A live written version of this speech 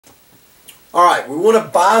Alright, we want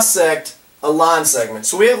to bisect a line segment.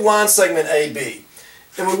 So we have line segment AB.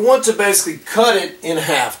 And we want to basically cut it in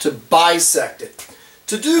half, to bisect it.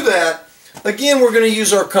 To do that, again, we're going to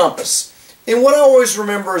use our compass. And what I always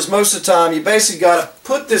remember is most of the time you basically got to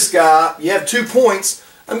put this guy, you have 2 points,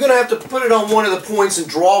 I'm going to have to put it on one of the points and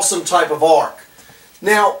draw some type of arc.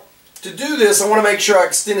 Now, to do this, I want to make sure I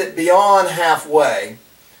extend it beyond halfway.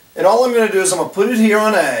 And all I'm going to do is I'm going to put it here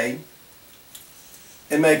on A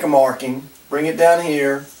and make a marking. Bring it down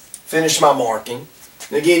here, finish my marking.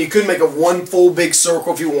 And again, you could make one full big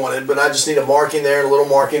circle if you wanted, but I just need a marking there and a little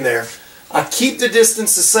marking there. I keep the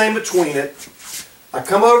distance the same between it. I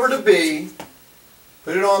come over to B,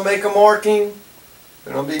 put it on make a marking,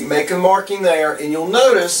 put it on B, make a marking there, and you'll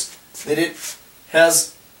notice that it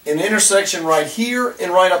has an intersection right here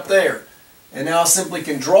and right up there. And now I simply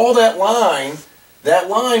can draw that line. That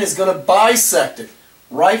line is going to bisect it.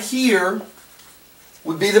 Right here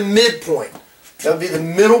would be the midpoint. That would be the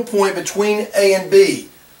middle point between A and B,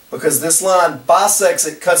 because this line bisects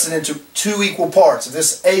it, cuts it into 2 equal parts. If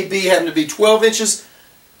this AB happened to be 12 inches,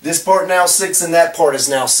 this part now 6 and that part is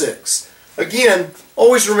now 6. Again,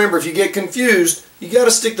 always remember, if you get confused, you got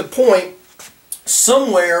to stick the point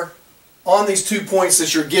somewhere on these 2 points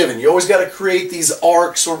that you're given. You always got to create these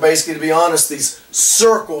arcs, or basically, to be honest, these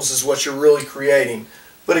circles is what you're really creating.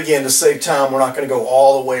 But again, to save time, we're not going to go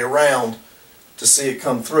all the way around to see it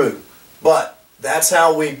come through. But that's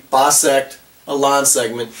how we bisect a line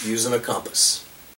segment using a compass.